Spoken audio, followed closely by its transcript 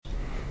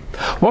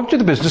Welcome to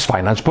the Business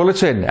Finance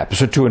Bulletin,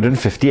 episode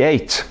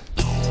 258.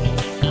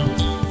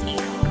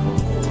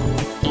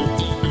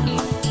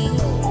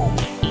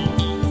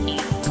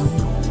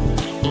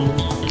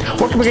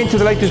 Welcome again to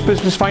the latest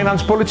Business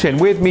Finance Bulletin.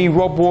 With me,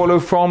 Rob Warlow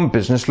from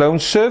Business Loan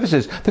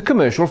Services, the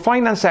commercial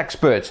finance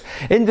experts.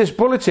 In this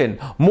bulletin,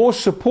 more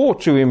support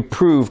to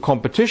improve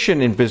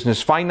competition in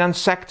business finance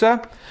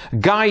sector,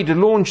 guide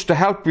launched to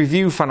help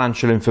review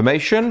financial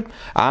information,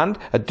 and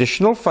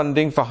additional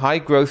funding for high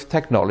growth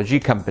technology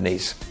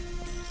companies.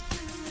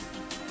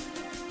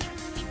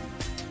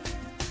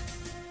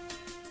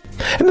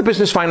 In the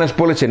Business Finance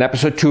Bulletin,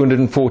 episode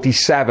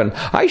 247,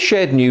 I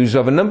shared news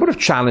of a number of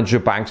challenger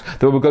banks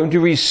that were going to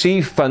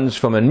receive funds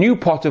from a new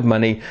pot of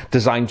money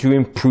designed to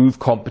improve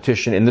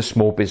competition in the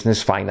small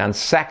business finance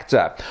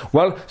sector.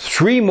 Well,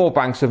 3 more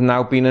banks have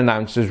now been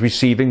announced as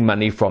receiving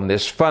money from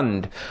this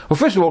fund. Well,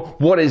 first of all,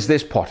 what is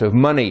this pot of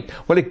money?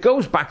 Well, it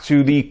goes back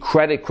to the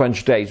credit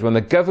crunch days when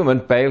the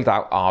government bailed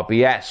out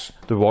RBS,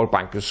 the Royal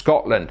Bank of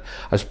Scotland.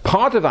 As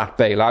part of that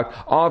bailout,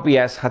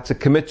 RBS had to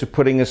commit to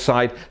putting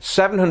aside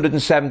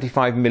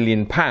 £775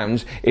 million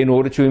in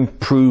order to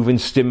improve and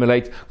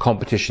stimulate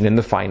competition in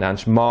the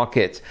finance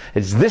market.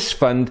 It's this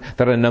fund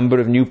that a number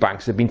of new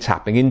banks have been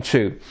tapping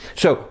into.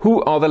 So,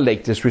 who are the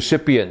latest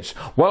recipients?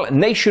 Well,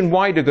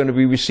 Nationwide are going to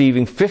be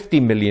receiving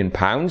 £50 million,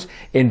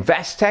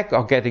 Investec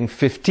are getting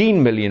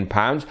 £15 million,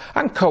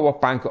 and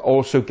Co-op Bank are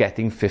also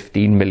getting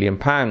 £15 million.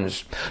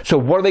 So,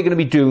 what are they going to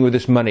be doing with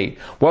this money?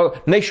 Well,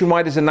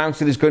 Nationwide has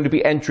announced it is going to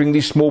be entering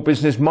the small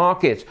business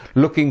market,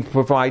 looking for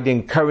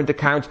providing current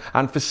accounts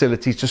and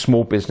facilities to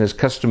small business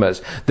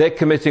customers. They're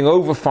committing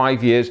over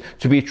 5 years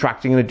to be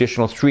attracting an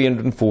additional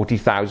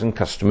 340,000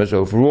 customers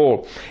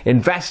overall.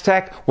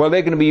 Investec, well,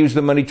 they're going to be using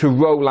the money to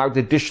roll out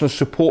additional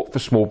support for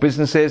small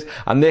businesses,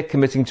 and they're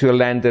committing to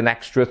lend an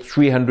extra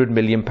 £300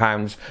 million to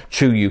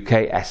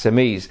UK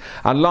SMEs.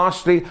 And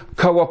lastly,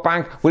 Co-op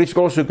Bank, well, it's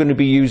also going to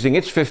be using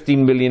its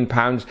 £15 million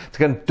to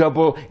kind of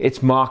double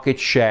its market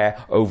share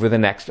over the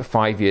next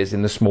 5 years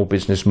in the small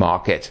business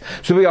market.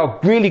 So we are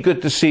really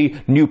good to see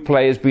new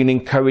players being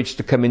encouraged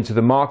to come into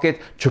the market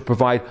to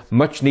provide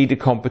much needed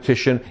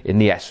competition in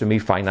the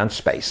SME finance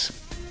space.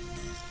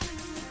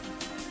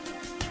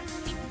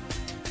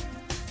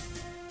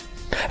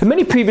 In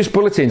many previous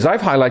bulletins,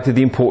 I've highlighted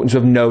the importance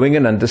of knowing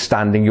and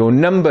understanding your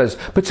numbers,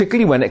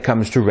 particularly when it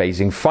comes to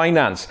raising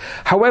finance.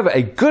 However,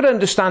 a good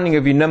understanding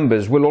of your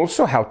numbers will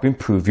also help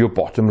improve your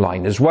bottom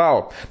line as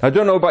well. Now, I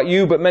don't know about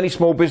you, but many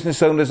small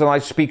business owners that I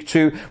speak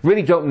to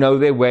really don't know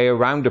their way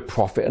around a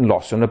profit and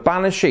loss on a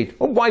balance sheet.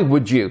 Well, why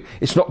would you?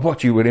 It's not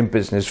what you were in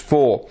business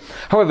for.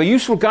 However, a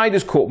useful guide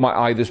has caught my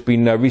eye that's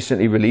been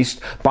recently released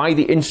by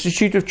the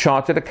Institute of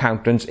Chartered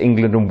Accountants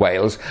England and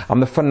Wales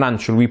and the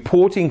Financial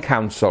Reporting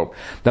Council.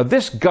 Now,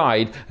 this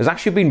guide has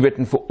actually been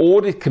written for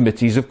audit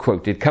committees of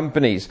quoted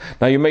companies.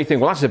 Now, you may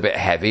think, well, that's a bit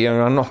heavy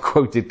and I'm not a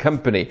quoted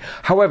company.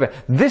 However,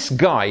 this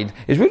guide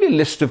is really a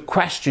list of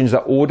questions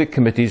that audit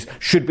committees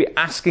should be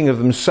asking of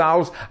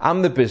themselves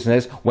and the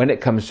business when it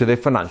comes to their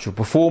financial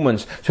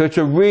performance. So it's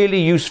a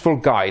really useful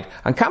guide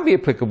and can be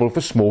applicable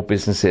for small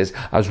businesses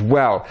as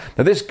well.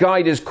 Now, this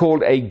guide is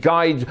called A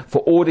Guide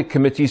for Audit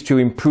Committees to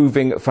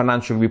Improving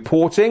Financial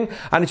Reporting,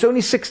 and it's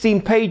only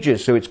 16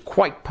 pages, so it's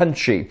quite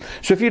punchy.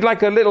 So if you'd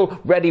like a little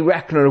ready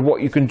reckoner of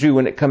what you can do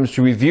when it comes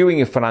to reviewing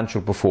your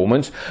financial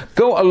performance,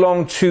 go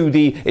along to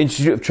the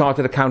Institute of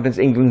Chartered Accountants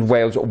England and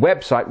Wales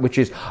website, which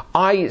is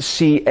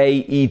icaew.com,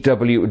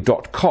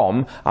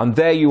 and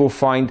there you will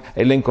find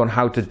a link on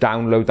how to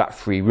download that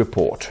free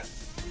report.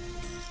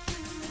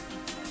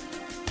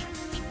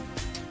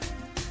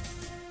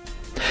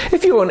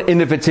 If you're an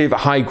innovative,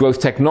 high-growth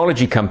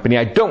technology company,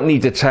 I don't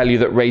need to tell you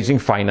that raising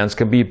finance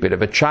can be a bit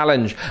of a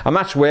challenge, and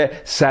that's where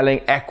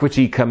selling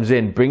equity comes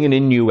in, bringing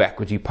in new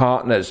equity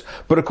partners.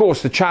 But of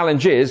course, the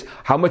challenge is,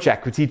 how much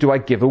equity do I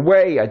give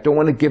away? I don't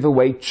want to give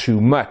away too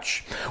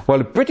much.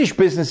 Well, British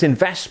Business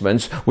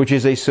Investments, which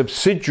is a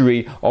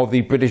subsidiary of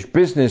the British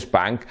Business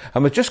Bank,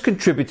 has just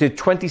contributed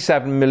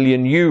 €27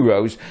 million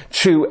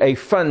to a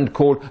fund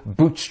called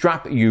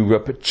Bootstrap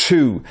Europe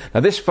 2.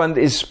 Now, this fund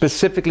is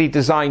specifically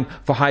designed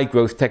for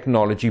high-growth technology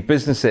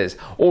businesses.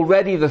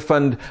 Already the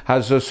fund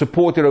has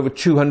supported over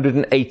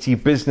 280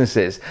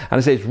 businesses, and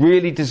I say it's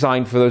really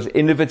designed for those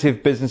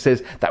innovative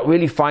businesses that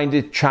really find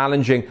it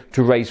challenging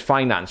to raise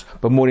finance.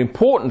 But more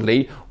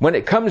importantly, when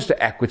it comes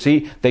to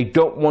equity, they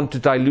don't want to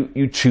dilute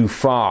you too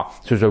far.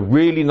 So it's a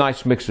really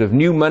nice mix of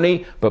new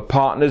money, but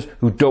partners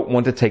who don't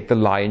want to take the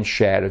lion's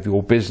share of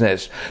your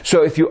business.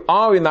 So if you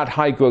are in that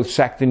high growth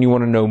sector and you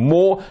want to know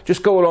more,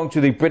 just go along to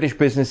the British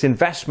Business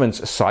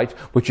Investments site,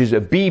 which is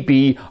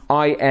bbinv.co.uk,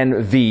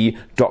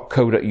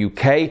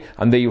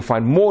 and there you'll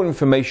find more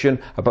information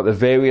about the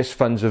various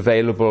funds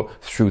available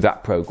through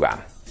that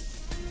programme.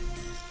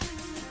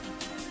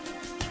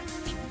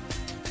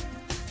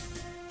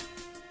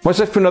 Well, that's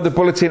it for another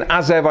bulletin.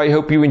 As ever, I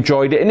hope you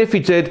enjoyed it, and if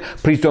you did,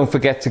 please don't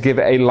forget to give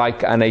it a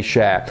like and a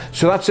share.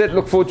 So that's it.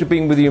 Look forward to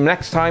being with you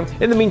next time.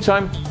 In the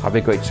meantime, have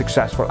a great,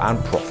 successful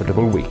and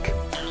profitable week.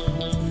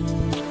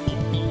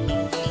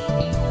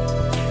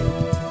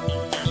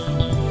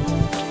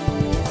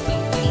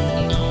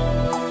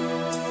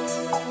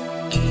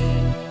 News.